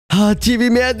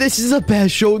TV man, this is the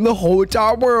best show in the whole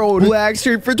entire world. Black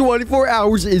Stream for 24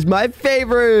 hours is my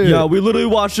favorite. Yeah, we literally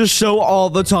watch this show all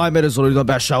the time. It is literally the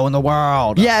best show in the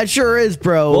world. Yeah, it sure is,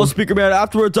 bro. Well, Speaker Man,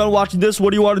 after we're done watching this,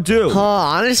 what do you want to do?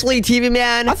 Honestly, TV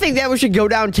man, I think that we should go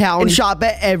downtown and shop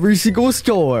at every single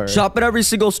store. Shop at every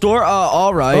single store?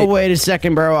 All right. Oh, wait a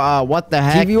second, bro. What the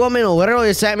heck? TV woman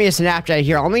literally sent me a Snapchat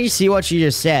here. Let me see what she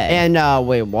just said. And,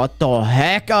 wait, what the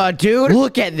heck? Dude,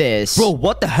 look at this. Bro,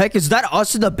 what the heck? Is that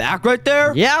us in the back right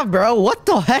there? Yeah, bro. What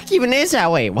the heck even is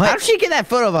that? Wait, what? How did she get that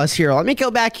photo of us here? Let me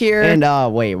go back here. And,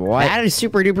 wait, what? That is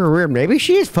super duper weird. Maybe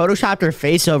she just photoshopped her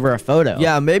face over a photo.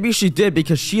 Yeah, maybe she did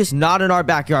because she is not in our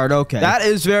backyard. Okay. That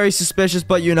is very suspicious,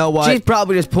 but you know what? She's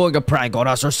probably just pulling a prank on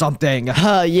us or something.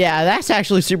 Yeah, that's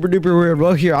actually super duper weird.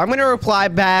 Well, here, I'm gonna reply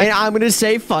back and I'm gonna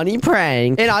say funny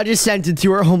prank. And I just sent it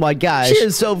to her. Oh my gosh. She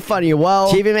is so funny.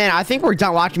 Well, TV man, I think we're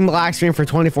done watching Black Stream for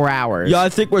 24 hours. Yeah, I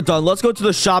think we're done. Let's go to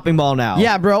the shopping mall now.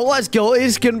 Yeah, bro, let's go.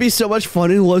 It's gonna be so much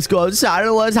fun. And let's go outside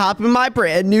and let's hop in my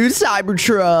brand new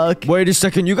Cybertruck. Wait a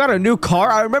second, you got a new car?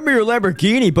 I remember your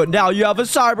Lamborghini, but now you have a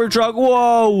Cybertruck.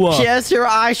 Whoa. Yes, sir,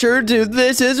 I sure do.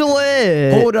 This is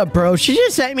lit. Hold up, bro. She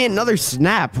just sent me another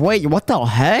snap. Wait, what the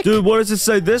heck? Dude, what does it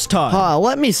say this time?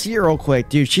 Let me see real quick,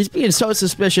 dude. She's being so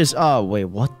suspicious. Oh, wait,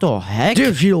 what the heck?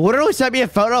 Dude, she literally sent me a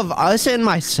photo of us in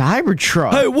my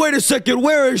Cybertruck. Hey, wait a second.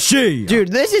 Where is she? Dude,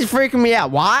 this is freaking me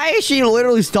out. Why is she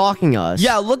literally stalking us?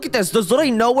 Yeah, look at this. There's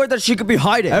literally nowhere that she could be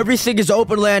hiding. Everything is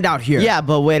open land out here. Yeah,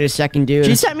 but wait a second, dude.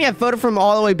 She sent me a photo from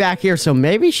all the way back here, so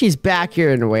maybe she's back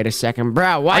here. And wait a second,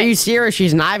 bro. Why are you serious?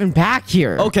 She's not even back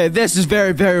here. Okay, this is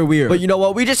very, very weird. But you know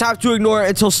what? We just have to ignore it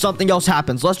until something else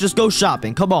happens. Let's just go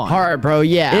shopping. Come on. All right, bro.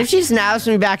 Yeah. If she snaps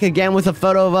me back again with a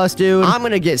photo of us, dude, I'm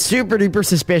gonna get super duper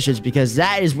suspicious because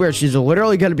that is weird. She's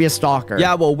literally gonna be a stalker.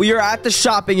 Yeah, well, we are at the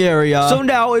shopping area. So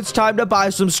now it's time to buy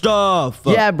some stuff.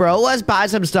 Yeah, bro. Let's buy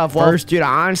some stuff first, dude.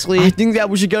 Honestly, I think that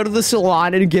we should go to the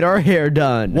salon and get our hair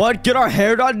done. What? Get our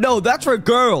hair done? No, that's for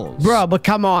girls. Bro, but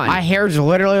come on. My hair's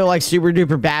literally like super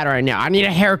duper bad right now. I need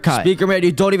a haircut. Speaker man,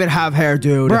 you don't even have hair,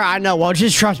 dude. Bro, I know. Well,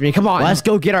 just trust me. Come on. Let's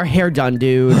go get our hair done,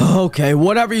 dude. Okay,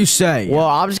 whatever you say. Well,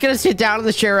 I'm just gonna sit down in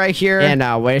the chair right here. And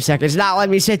wait a second. It's not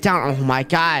letting me sit down. Oh my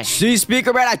gosh. See,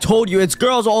 Speaker man, I told you it's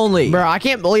girls only. Bro, I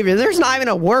can't believe it. There's not even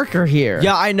a worker here.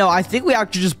 Yeah, I know. I think we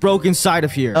actually just broke inside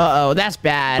of here. Uh-oh, that's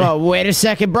bad. Bro, wait a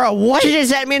second, bro. What? She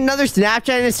just sent me another Snapchat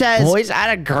and it says, boys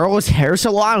at a girl's hair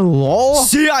salon, lol.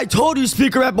 See, I told you,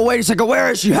 Speaker man, but wait a second.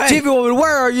 Where is she? Hey, TV woman,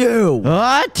 where are you?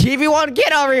 TV one,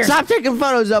 get over here. Stop taking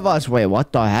photos of us. Wait,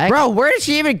 what the heck? Bro, where did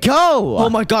she even go? Oh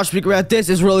my gosh, Speaker man, this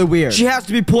is really weird. She has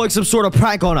to be pulling some sort of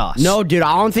prank on us. No, dude,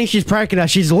 I don't think she's pranking us.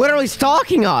 She's literally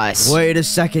stalking us. Wait a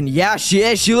second. Yeah, she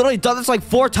is. She literally done this like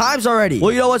 4 times already.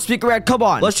 Well, you know what, Speaker man, come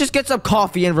on. Let's just get some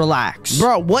coffee and relax.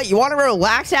 Bro, what? You want to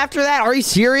relax after that? Are you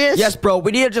serious? Yes, bro.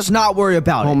 We need to just not worry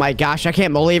about it. Oh my gosh, I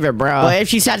can't believe it, bro. But if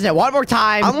she says it one more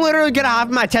time, I'm literally gonna hop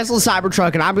in my Tesla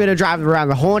Cybertruck and I'm gonna drive around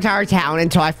the whole entire town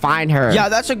until I find her. Yeah,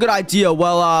 that's a good idea.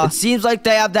 Well, it seems like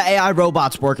they have the AI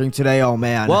robots working today. Oh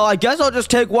man. Well, I guess I'll just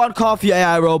take one coffee,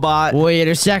 AI robot. Wait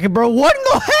a second, bro. What in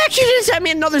the heck? She just sent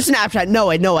me another Snapchat. No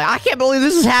way, no way. I can't believe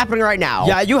this is happening right now.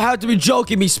 Yeah, you have to be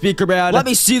joking me, Speaker man. Let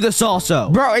me see this also.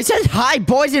 Bro, it says hi,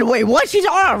 boys, and wait, what? She's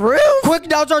on a roof? Quick,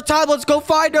 now's our time. Let's go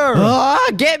find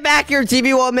her. Get back here,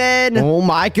 TV woman. Oh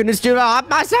my goodness, dude. I'm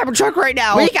my Cybertruck right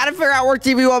now. We gotta figure out where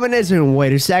TV woman is. And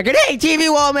wait a second. Hey, TV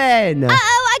woman. Uh-oh,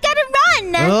 I gotta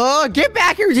run. Get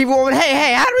back here, TV woman.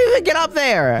 Hey, how do we even get up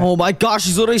there? Oh my gosh,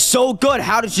 she's literally so good.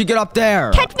 How did she get up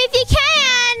there? Catch me if you can.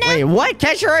 Wait, what?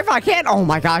 Catch her if I can? Oh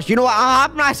my gosh. You know what? I'll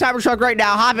hop in my Cybertruck right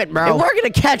now. Hop it, bro. And we're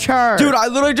gonna catch her. Dude, I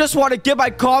literally just want to get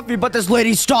my coffee, but this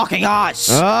lady's stalking us.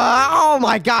 Oh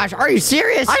my gosh. Are you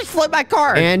serious? I just flipped my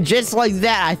car. And just like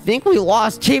that, I think we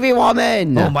lost TV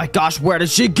woman. Oh my gosh, where did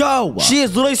she go? She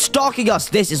is literally stalking us.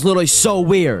 This is literally so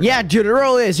weird. Yeah, dude, it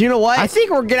really is. You know what? I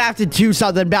think we're gonna have to do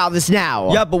something about this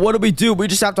now. Yeah, but what do? We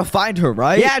just have to find her,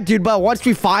 right? Yeah, dude, but once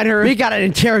we find her, we gotta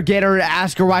interrogate her and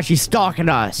ask her why she's stalking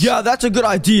us. Yeah, that's a good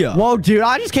idea. Whoa, dude,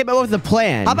 I just came up with a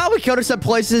plan. How about we go to some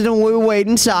places and we wait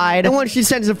inside, and when she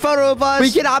sends a photo of us, we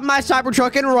get out my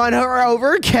Cybertruck and run her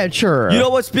over and catch her. You know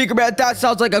what, Speaker man? That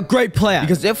sounds like a great plan.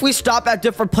 Because if we stop at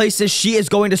different places, she is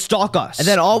going to stalk us. And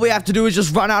then all we have to do is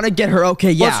just run out and get her.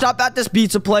 Okay, yeah. Let's stop at this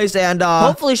pizza place and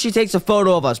hopefully she takes a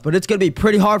photo of us. But it's going to be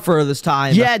pretty hard for her this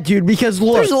time. Yeah, dude, because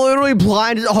look, there's literally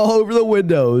blinds all over the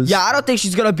windows. Yeah, I don't think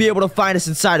she's going to be able to find us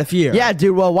inside of here. Yeah,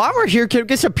 dude, well, while we're here, can we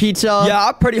get some pizza? Yeah,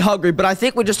 I'm pretty hungry, but I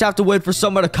think we just have to wait for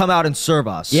someone to come out and serve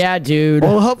us. Yeah, dude.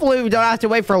 Well, hopefully we don't have to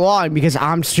wait for long because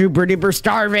I'm super duper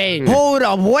starving. Hold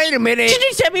up, wait a minute. She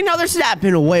just sent me another snap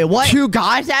in a way. What? 2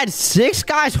 guys? That's 6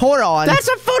 guys? Hold on. That's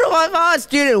a photo of us,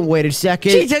 dude. Wait a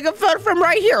second. She took a photo from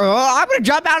right here. I'm gonna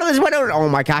jump out of this window. Oh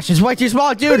my gosh, it's way too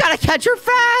small, dude. We gotta catch her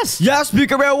fast. Yeah,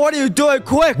 Speaker Man, what are you doing?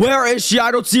 Quick. Where is she?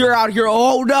 I don't see her out here.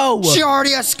 Oh no. She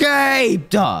already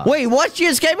escaped. Wait, what? She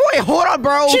escaped? Wait, hold on,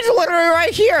 bro. She's literally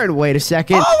right here. And wait a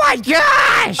second. Oh my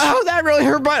gosh. Oh, that really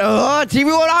hurt my...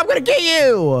 TV1, I'm gonna get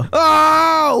you.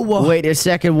 Oh. Wait a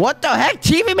second. What the heck,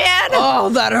 TV Man? Oh,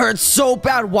 that hurts so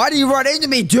bad. Why do you run into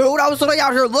me, dude? I was literally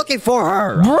out here looking for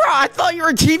her. Bro, I thought you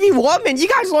were TV Woman. You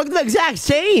guys look the exact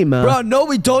same. Bro, no,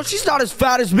 we don't. She's not as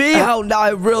fat as me. Oh, now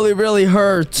it really, really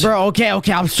hurts. Bro, okay.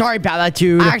 I'm sorry about that,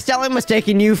 dude. I accidentally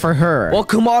mistaken you for her. Well,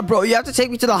 come on, bro. You have to take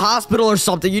me to the hospital or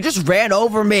something. You just ran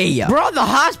over me. Bro, the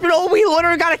hospital? We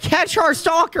literally gotta catch our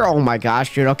stalker. Oh my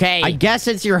gosh, dude. Okay, I guess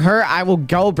since you're hurt, I will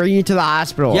go bring you to the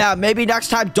hospital. Yeah, maybe next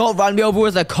time don't run me over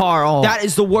with a car. Oh, that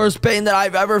is the worst pain that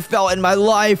I've ever felt in my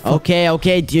life.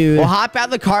 Okay, dude. Well, hop out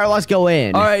of the car. Let's go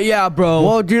in. All right, yeah, bro.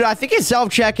 Well, dude, I think it's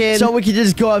self-check-in, so we can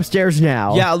just go upstairs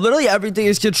now. Yeah, literally everything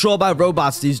is controlled by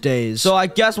robots these days. So I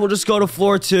guess we'll just go to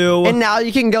floor 2. And now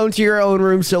you can go into your own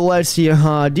room, so let's see,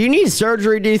 do you need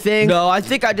surgery, do you think? No, I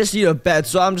think I just need a bed,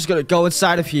 so I'm just gonna go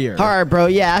inside of here. All right, bro.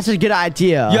 Yeah, that's a good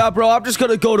idea. Yeah, bro, I'm just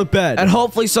gonna go to bed. And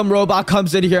hopefully some robot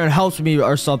comes in here and helps me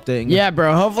or something. Yeah,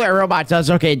 bro. Hopefully a robot does.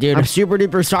 Okay, dude. I'm super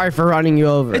duper sorry for running you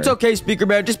over. It's okay, Speaker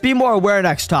Man. Just be more aware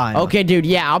next time. Okay, dude.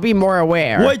 Yeah, I'll be more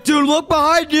aware. Wait, dude, look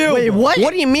behind you. Wait, what?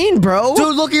 What do you mean, bro?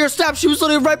 Dude, look at your snap. She was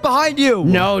literally right behind you.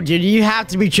 No, dude, you have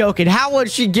to be joking. How would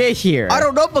she get here? I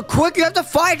don't know, but quick, you have to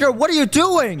find her. What are you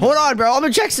doing? Hold on, bro. I'm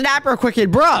gonna check Snap real quick.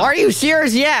 Bro, are you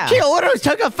serious? Yeah. She literally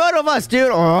took a photo of us,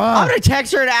 dude. I'm gonna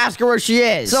text her and ask her where she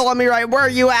is. So let me write, where are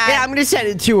you at? And I'm gonna send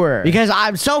it to her because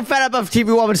I'm so fed up of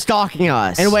TV Woman stalking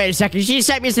us. And wait a second. She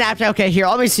sent me a Snapchat. Okay, here,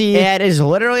 let me see. It is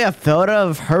literally a photo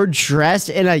of her dressed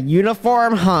in a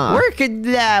uniform, huh? Where could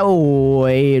that...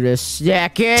 Wait a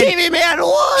second. TV Man,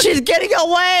 look! She's getting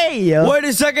away! Wait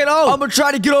a second. Oh, I'm gonna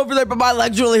try to get over there, but my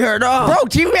legs really hurt. Oh. Bro,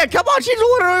 TV Man, come on. She's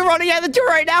literally running out the door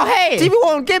right now. Hey, TV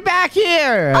Woman, get back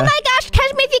here. Oh my gosh,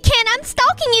 catch me if you can. I'm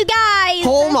stalking you guys.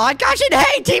 Oh my gosh, and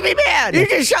hey, TV Man, you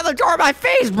just shut the door in my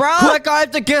face, bro. Quick, I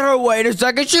have to get her. Wait a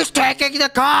second. She's taking the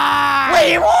car.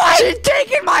 Wait, what? She's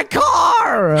taking my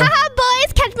car. Haha,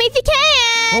 boys, catch me if you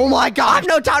can. Oh my god,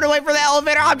 no time to wait for the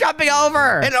elevator. I'm jumping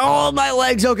over. And all my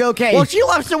legs. Okay. Well, she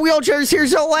left some wheelchairs here,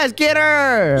 so let's get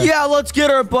her. Yeah, let's get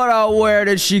her, but where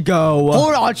did she go?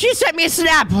 Hold on, she sent me a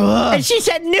snap. And she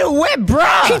said new whip, bro.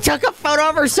 She took a photo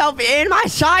of herself in my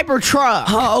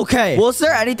Cybertruck. Okay. Well, is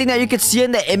there anything that you could see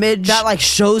in the image that, like,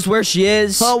 shows where she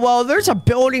is? Oh, well, there's a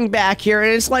building back here,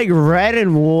 and it's, like, red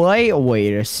and white.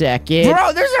 Wait a second.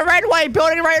 Bro, there's a red and white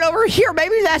building right over here.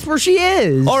 Maybe that's where she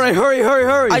is. All right, hurry.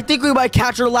 I think we might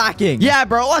catch her lacking. Yeah,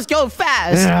 bro, let's go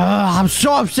fast. I'm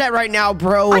so upset right now,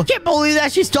 bro. I can't believe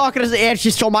that she's talking us and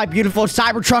she stole my beautiful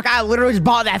Cybertruck. I literally just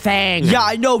bought that thing. Yeah,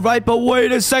 I know, right? But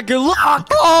wait a second. Look.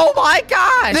 Oh, my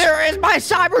gosh. There is my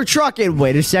Cybertruck. And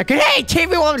wait a second. Hey,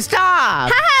 TV Woman,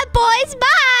 stop. Haha, boys,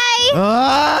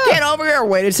 bye. Get over here.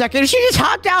 Wait a second. She just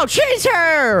hopped out. Chase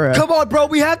her. Come on, bro.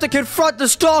 We have to confront the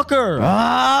stalker.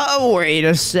 Wait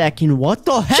a second. What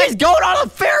the heck? She's going on a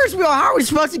Ferris wheel. How are we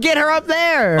supposed to get her up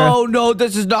there? Oh, no.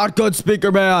 This is not good,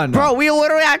 Speaker Man. Bro, we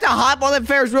literally have to hop on the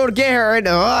Ferris wheel to get her. And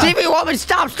TV Woman,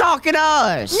 stop stalking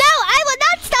us. No, I will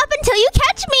not stop until you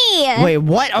catch me. Wait,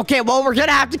 what? Okay, well, we're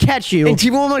gonna have to catch you. And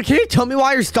TV Woman, can you tell me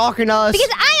why you're stalking us? Because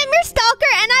I am your stalker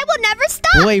and I will never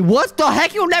stop. Wait, what the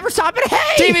heck? You'll never stop it.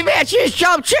 Hey, TV Man, she just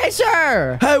jumped. Chase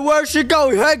her. Hey, where's she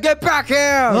going? Hey, get back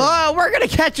here. Oh, we're gonna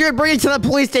catch you and bring you to the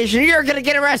police station. You're gonna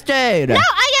get arrested. No, I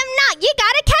am not. You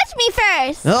gotta catch me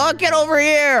first. Oh, get over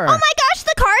here. Oh my gosh,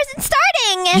 the car isn't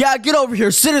starting. Yeah, get over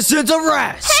here. Citizens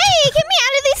arrest. Hey, get me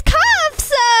out of these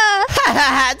cuffs.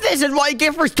 This is what you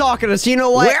get for stalking us. You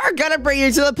know what? We're gonna bring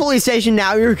you to the police station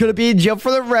now. You're gonna be in jail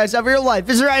for the rest of your life.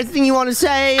 Is there anything you want to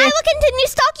say? I will continue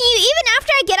stalking you even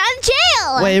after I get out of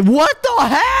jail. Wait, what the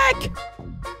heck?